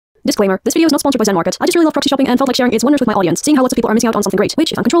Disclaimer, this video is not sponsored by Zen Market. I just really love proxy shopping and felt like sharing its wonders with my audience, seeing how lots of people are missing out on something great,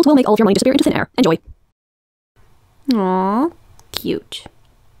 which, if uncontrolled, will make all of your money disappear into thin air. Enjoy. Aww, cute.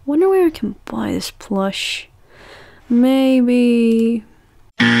 Wonder where I can buy this plush. Maybe...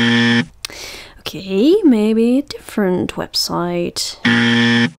 Okay, maybe a different website.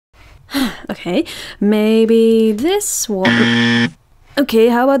 Okay, maybe this one. Okay,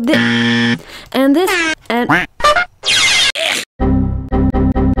 how about this? And this, and...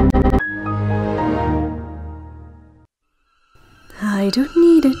 I don't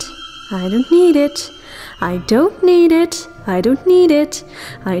need it. I don't need it. I don't need it. I don't need it.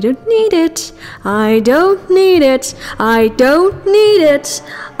 I don't need it. I don't need it. I don't need it.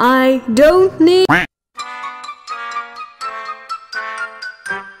 I don't need...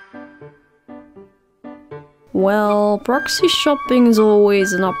 Well, proxy shopping is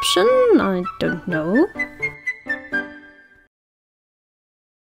always an option. I don't know.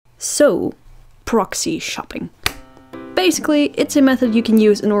 So, proxy shopping. Basically, it's a method you can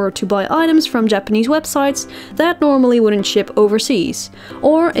use in order to buy items from Japanese websites that normally wouldn't ship overseas.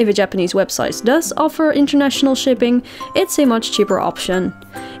 Or if a Japanese website does offer international shipping, it's a much cheaper option.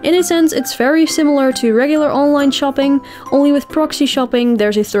 In a sense, it's very similar to regular online shopping, only with proxy shopping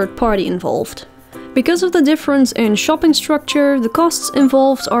there's a third party involved. Because of the difference in shopping structure, the costs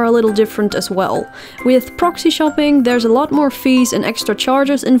involved are a little different as well. With proxy shopping, there's a lot more fees and extra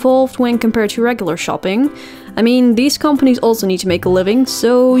charges involved when compared to regular shopping. I mean, these companies also need to make a living,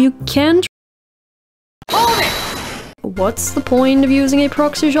 so you can't... Hold it! What's the point of using a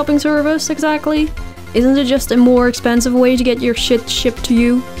proxy shopping service, exactly? Isn't it just a more expensive way to get your shit shipped to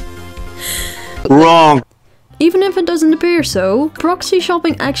you? Wrong! Even if it doesn't appear so, proxy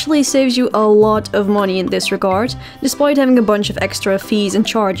shopping actually saves you a lot of money in this regard, despite having a bunch of extra fees and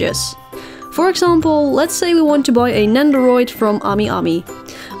charges. For example, let's say we want to buy a Nendoroid from AmiAmi.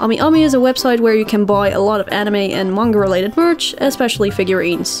 AmiAmi is a website where you can buy a lot of anime and manga related merch, especially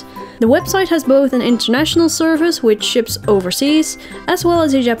figurines. The website has both an international service, which ships overseas, as well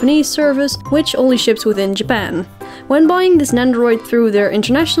as a Japanese service, which only ships within Japan. When buying this Nendoroid through their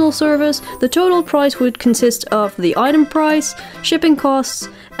international service, the total price would consist of the item price, shipping costs,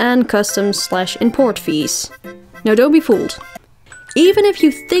 and customs/import fees. Now don't be fooled. Even if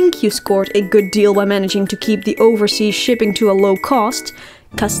you think you scored a good deal by managing to keep the overseas shipping to a low cost,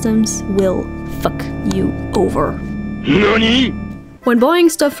 customs will fuck you over. NANI?! When buying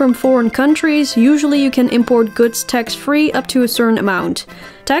stuff from foreign countries, usually you can import goods tax-free up to a certain amount.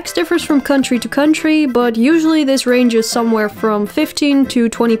 Tax differs from country to country, but usually this ranges somewhere from 15 to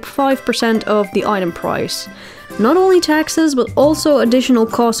 25% of the item price. Not only taxes, but also additional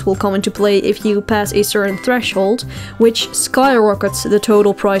costs will come into play if you pass a certain threshold, which skyrockets the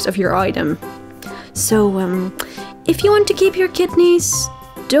total price of your item. So, if you want to keep your kidneys,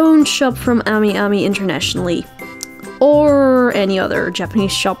 don't shop from AmiAmi internationally. Or any other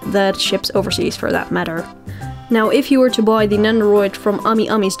Japanese shop that ships overseas for that matter. Now, if you were to buy the Nendoroid from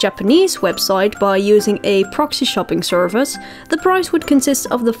AmiAmi's Japanese website by using a proxy shopping service, the price would consist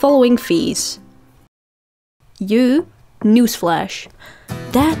of the following fees. Newsflash.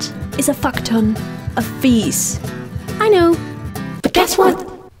 That is a fuck ton of fees. I know, but guess what?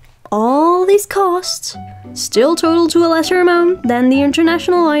 All these costs still total to a lesser amount than the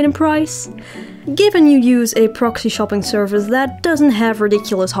international item price. Given you use a proxy shopping service that doesn't have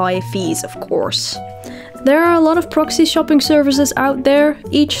ridiculous high fees, of course. There are a lot of proxy shopping services out there,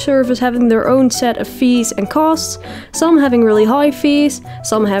 each service having their own set of fees and costs, some having really high fees,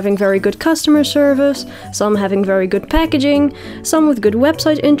 some having very good customer service, some having very good packaging, some with good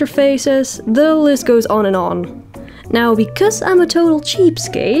website interfaces, the list goes on and on. Now, because I'm a total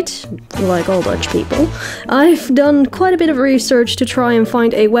cheapskate, like all Dutch people, I've done quite a bit of research to try and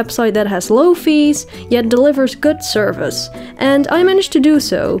find a website that has low fees, yet delivers good service, and I managed to do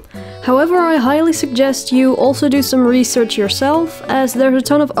so. However, I highly suggest you also do some research yourself, as there's a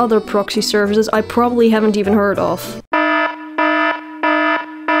ton of other proxy services I probably haven't even heard of.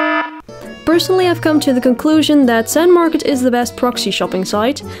 Personally, I've come to the conclusion that Zen Market is the best proxy shopping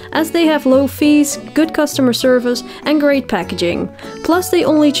site, as they have low fees, good customer service, and great packaging. Plus, they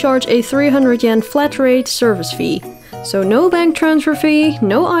only charge a 300 yen flat rate service fee. So no bank transfer fee,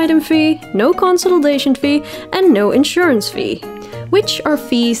 no item fee, no consolidation fee, and no insurance fee. Which are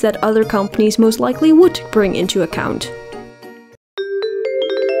fees that other companies most likely would bring into account.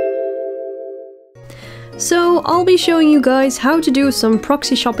 So I'll be showing you guys how to do some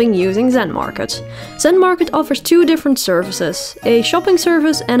proxy shopping using Zen Market. Zen Market offers two different services, a shopping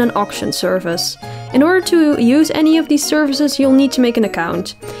service and an auction service. In order to use any of these services, you'll need to make an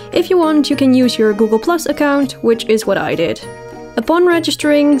account. If you want, you can use your Google Plus account, which is what I did. Upon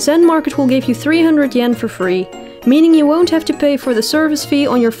registering, Zen Market will give you 300 yen for free, meaning you won't have to pay for the service fee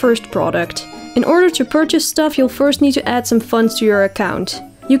on your first product. In order to purchase stuff, you'll first need to add some funds to your account.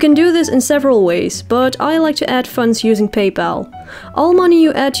 You can do this in several ways, but I like to add funds using PayPal. All money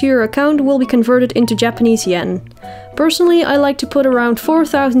you add to your account will be converted into Japanese yen. Personally, I like to put around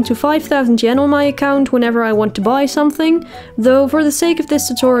 4,000 to 5,000 yen on my account whenever I want to buy something, though for the sake of this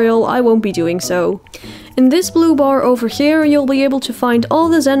tutorial I won't be doing so. In this blue bar over here, you'll be able to find all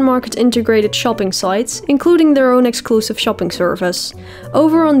the Zen Market integrated shopping sites, including their own exclusive shopping service.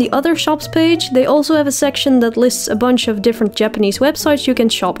 Over on the other shops page, they also have a section that lists a bunch of different Japanese websites you can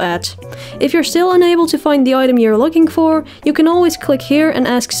shop at. If you're still unable to find the item you're looking for, you can always click here and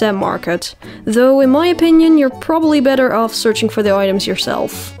ask Zen Market. Though in my opinion, you're probably better off searching for the items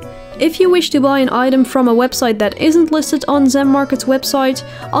yourself. If you wish to buy an item from a website that isn't listed on Zen Market's website,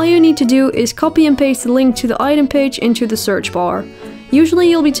 all you need to do is copy and paste the link to the item page into the search bar. Usually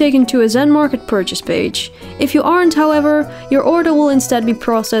you'll be taken to a Zen Market purchase page. If you aren't, however, your order will instead be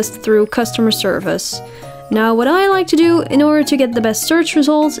processed through customer service. Now, what I like to do in order to get the best search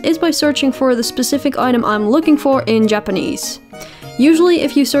results is by searching for the specific item I'm looking for in Japanese. Usually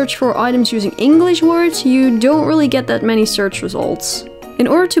if you search for items using English words, you don't really get that many search results. In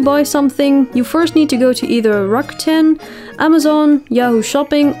order to buy something, you first need to go to either Rakuten, Amazon, Yahoo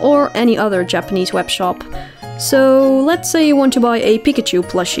Shopping, or any other Japanese web shop. So let's say you want to buy a Pikachu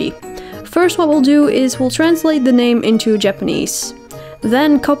plushie. First what we'll do is we'll translate the name into Japanese.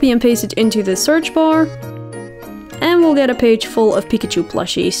 Then copy and paste it into the search bar, and we'll get a page full of Pikachu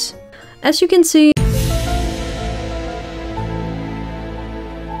plushies. As you can see,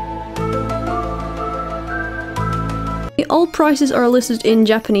 all prices are listed in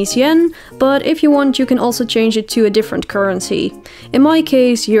Japanese yen, but if you want you can also change it to a different currency. In my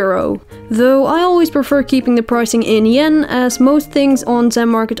case, euro. Though I always prefer keeping the pricing in yen, as most things on Zen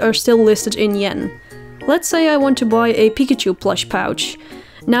Market are still listed in yen. Let's say I want to buy a Pikachu plush pouch.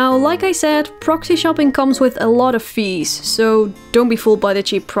 Now, like I said, proxy shopping comes with a lot of fees, so don't be fooled by the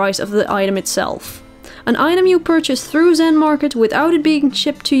cheap price of the item itself. An item you purchase through Zen Market without it being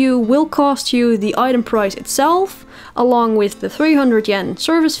shipped to you will cost you the item price itself, along with the 300 yen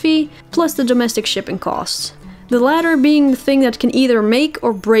service fee, plus the domestic shipping costs. The latter being the thing that can either make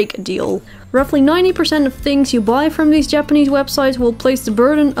or break a deal. Roughly 90% of things you buy from these Japanese websites will place the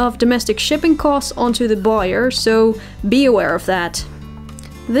burden of domestic shipping costs onto the buyer, so be aware of that.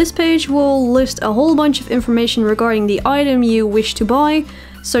 This page will list a whole bunch of information regarding the item you wish to buy,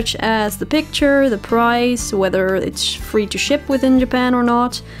 such as the picture, the price, whether it's free to ship within Japan or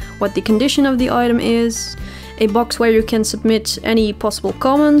not, what the condition of the item is, a box where you can submit any possible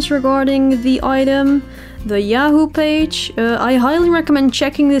comments regarding the item, the Yahoo page. I highly recommend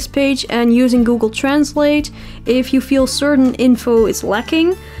checking this page and using Google Translate if you feel certain info is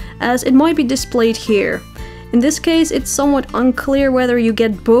lacking, as it might be displayed here. In this case, it's somewhat unclear whether you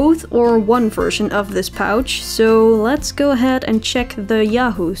get both or one version of this pouch, so let's go ahead and check the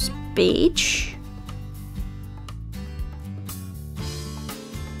Yahoo's page.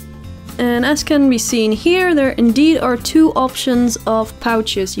 And as can be seen here, there indeed are two options of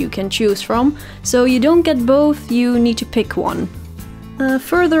pouches you can choose from, so you don't get both, you need to pick one.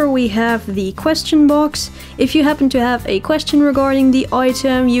 Further, we have the question box. If you happen to have a question regarding the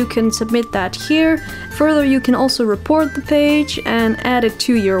item, you can submit that here. Further, you can also report the page and add it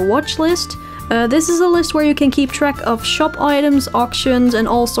to your watch list. This is a list where you can keep track of shop items, auctions, and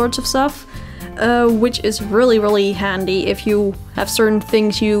all sorts of stuff. Which is really handy if you have certain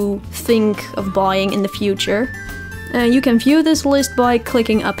things you think of buying in the future. You can view this list by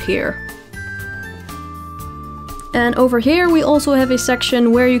clicking up here. And over here we also have a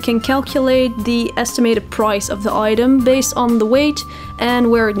section where you can calculate the estimated price of the item based on the weight and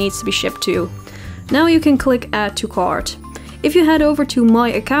where it needs to be shipped to. Now you can click Add to Cart. If you head over to My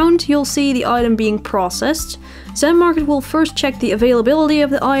Account, you'll see the item being processed. Zen Market will first check the availability of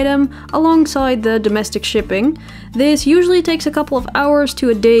the item alongside the domestic shipping. This usually takes a couple of hours to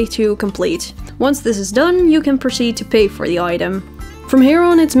a day to complete. Once this is done, you can proceed to pay for the item. From here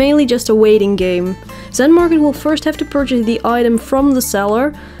on, it's mainly just a waiting game. Zen Market will first have to purchase the item from the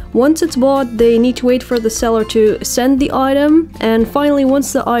seller. Once it's bought, they need to wait for the seller to send the item, and finally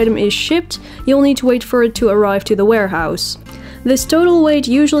once the item is shipped, you'll need to wait for it to arrive to the warehouse. This total wait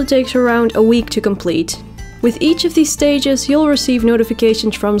usually takes around a week to complete. With each of these stages, you'll receive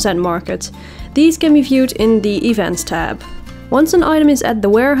notifications from Zen Market. These can be viewed in the Events tab. Once an item is at the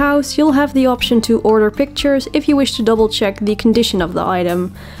warehouse, you'll have the option to order pictures if you wish to double check the condition of the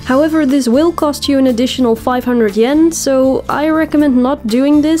item. However, this will cost you an additional 500 yen, so I recommend not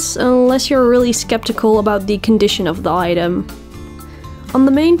doing this unless you're really skeptical about the condition of the item. On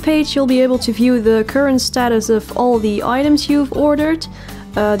the main page you'll be able to view the current status of all the items you've ordered,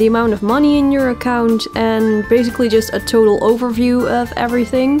 the amount of money in your account, and basically just a total overview of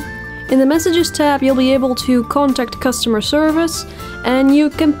everything. In the Messages tab you'll be able to contact customer service, and you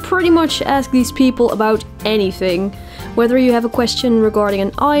can pretty much ask these people about anything. Whether you have a question regarding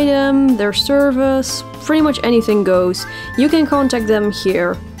an item, their service, pretty much anything goes. You can contact them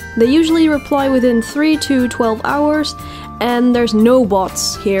here. They usually reply within 3 to 12 hours, and there's no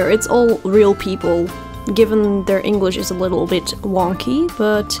bots here, it's all real people, given their English is a little bit wonky,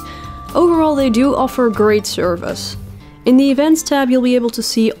 but overall they do offer great service. In the Events tab you'll be able to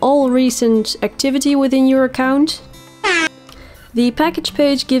see all recent activity within your account. The Package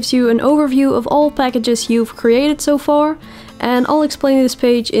page gives you an overview of all packages you've created so far, and I'll explain this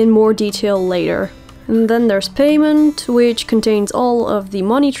page in more detail later. And then there's Payment, which contains all of the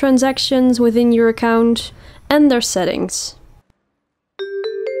money transactions within your account, and their settings.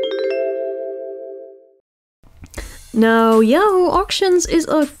 Now, Yahoo Auctions is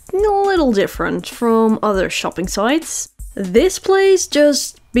a little different from other shopping sites. This place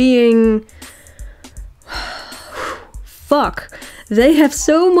just being... Fuck. They have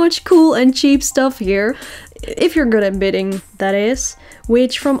so much cool and cheap stuff here. If you're good at bidding, that is.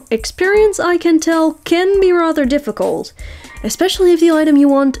 Which from experience I can tell can be rather difficult. Especially if the item you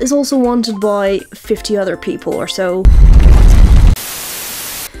want is also wanted by 50 other people or so.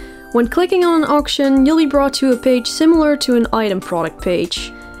 When clicking on an auction, you'll be brought to a page similar to an item product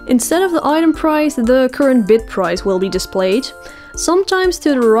page. Instead of the item price, the current bid price will be displayed. Sometimes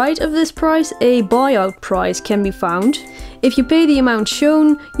to the right of this price, a buyout price can be found. If you pay the amount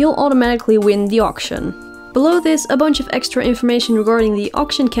shown, you'll automatically win the auction. Below this, a bunch of extra information regarding the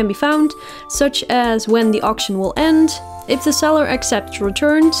auction can be found, such as when the auction will end, if the seller accepts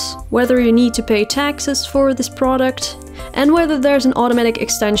returns, whether you need to pay taxes for this product, and whether there's an automatic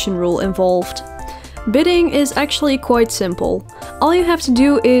extension rule involved. Bidding is actually quite simple. All you have to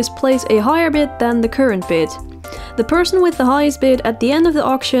do is place a higher bid than the current bid. The person with the highest bid at the end of the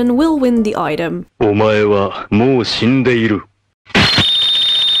auction will win the item. お前はもう死んでいる。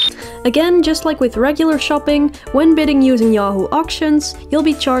 Again, just like with regular shopping, when bidding using Yahoo Auctions, you'll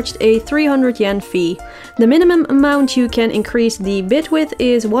be charged a 300 yen fee. The minimum amount you can increase the bid with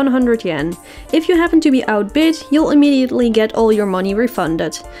is 100 yen. If you happen to be outbid, you'll immediately get all your money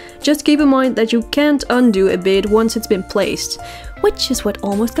refunded. Just keep in mind that you can't undo a bid once it's been placed, which is what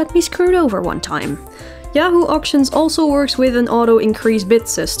almost got me screwed over one time. Yahoo Auctions also works with an auto-increase bid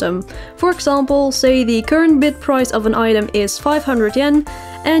system. For example, say the current bid price of an item is 500 yen,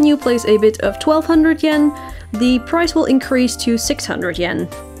 and you place a bid of 1200 yen, the price will increase to 600 yen.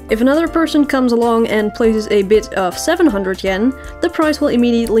 If another person comes along and places a bid of 700 yen, the price will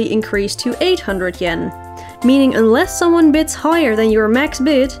immediately increase to 800 yen. Meaning unless someone bids higher than your max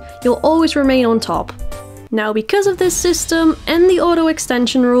bid, you'll always remain on top. Now, because of this system and the auto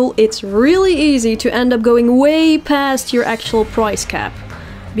extension rule, it's really easy to end up going way past your actual price cap.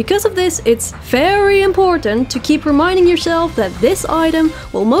 Because of this, it's very important to keep reminding yourself that this item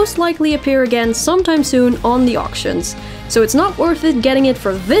will most likely appear again sometime soon on the auctions. So it's not worth it getting it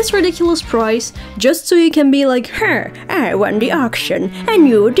for this ridiculous price, just so you can be like, "Huh, I won the auction, and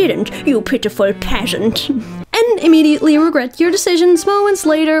you didn't, you pitiful peasant." And immediately regret your decisions moments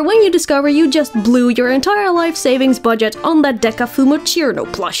later when you discover you just blew your entire life savings budget on that Decafumo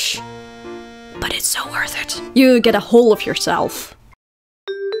Tierno plush. But it's so worth it. You get a whole of yourself.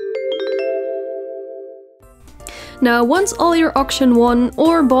 Now, once all your auction won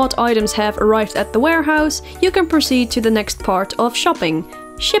or bought items have arrived at the warehouse, you can proceed to the next part of shopping: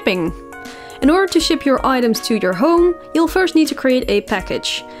 shipping. In order to ship your items to your home, you'll first need to create a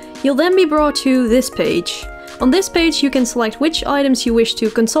package. You'll then be brought to this page. On this page, you can select which items you wish to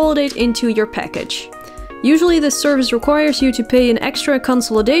consolidate into your package. Usually this service requires you to pay an extra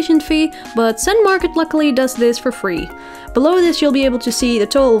consolidation fee, but SendMarket luckily does this for free. Below this you'll be able to see the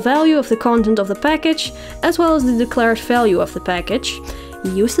total value of the content of the package, as well as the declared value of the package.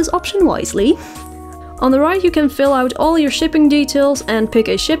 Use this option wisely. On the right you can fill out all your shipping details and pick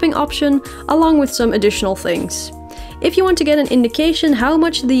a shipping option, along with some additional things. If you want to get an indication how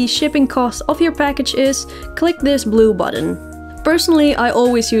much the shipping cost of your package is, click this blue button. Personally, I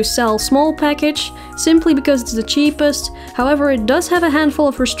always use Sell Small Package, simply because it's the cheapest. However, it does have a handful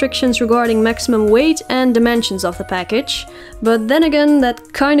of restrictions regarding maximum weight and dimensions of the package. But then again,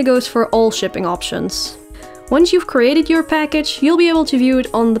 that kinda goes for all shipping options. Once you've created your package, you'll be able to view it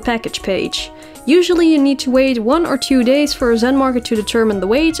on the package page. Usually you need to wait 1 or 2 days for SendMarket to determine the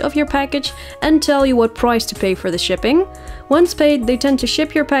weight of your package and tell you what price to pay for the shipping. Once paid, they tend to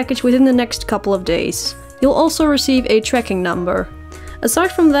ship your package within the next couple of days. You'll also receive a tracking number.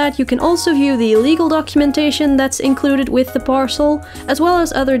 Aside from that, you can also view the legal documentation that's included with the parcel, as well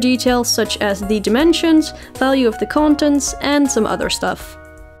as other details such as the dimensions, value of the contents, and some other stuff.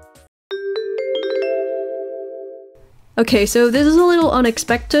 Okay, so this is a little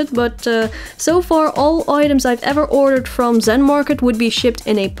unexpected, but so far all items I've ever ordered from Zen Market would be shipped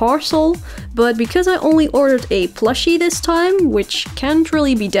in a parcel, but because I only ordered a plushie this time, which can't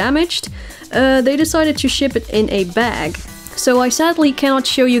really be damaged, they decided to ship it in a bag. So I sadly cannot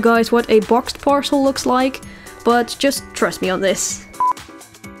show you guys what a boxed parcel looks like, but just trust me on this.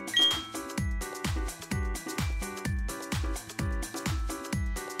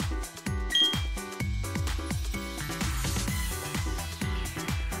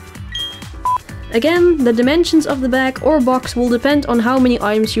 Again, the dimensions of the bag or box will depend on how many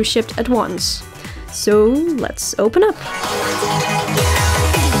items you shipped at once. So let's open up.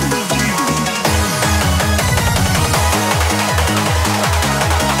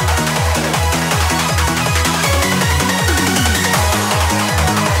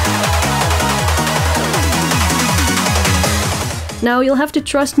 Now you'll have to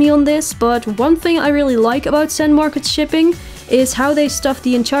trust me on this, but one thing I really like about Zen Market's shipping is how they stuff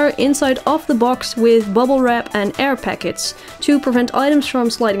the entire inside of the box with bubble wrap and air packets to prevent items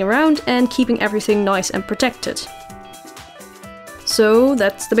from sliding around and keeping everything nice and protected. So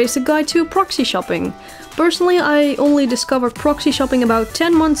that's the basic guide to proxy shopping. Personally, I only discovered proxy shopping about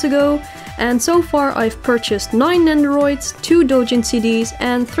 10 months ago, and so far I've purchased 9 Nendoroids, 2 Dojin CDs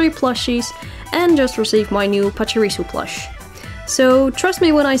and 3 plushies, and just received my new Pachirisu plush. So trust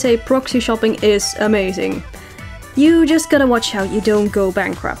me when I say proxy shopping is amazing. You just gotta watch out you don't go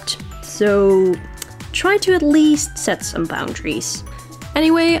bankrupt. So try to at least set some boundaries.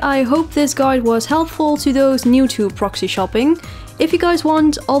 Anyway, I hope this guide was helpful to those new to proxy shopping. If you guys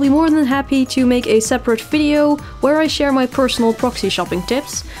want, I'll be more than happy to make a separate video where I share my personal proxy shopping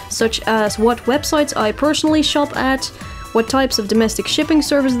tips, such as what websites I personally shop at, what types of domestic shipping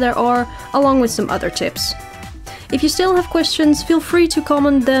services there are, along with some other tips. If you still have questions, feel free to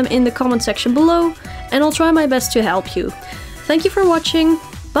comment them in the comment section below, and I'll try my best to help you. Thank you for watching,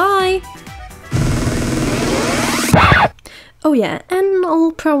 bye! Oh yeah, and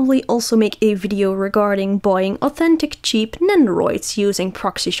I'll probably also make a video regarding buying authentic cheap Nendoroids using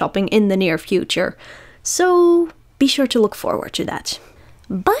proxy shopping in the near future, so be sure to look forward to that.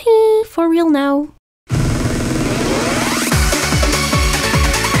 Bye for real now!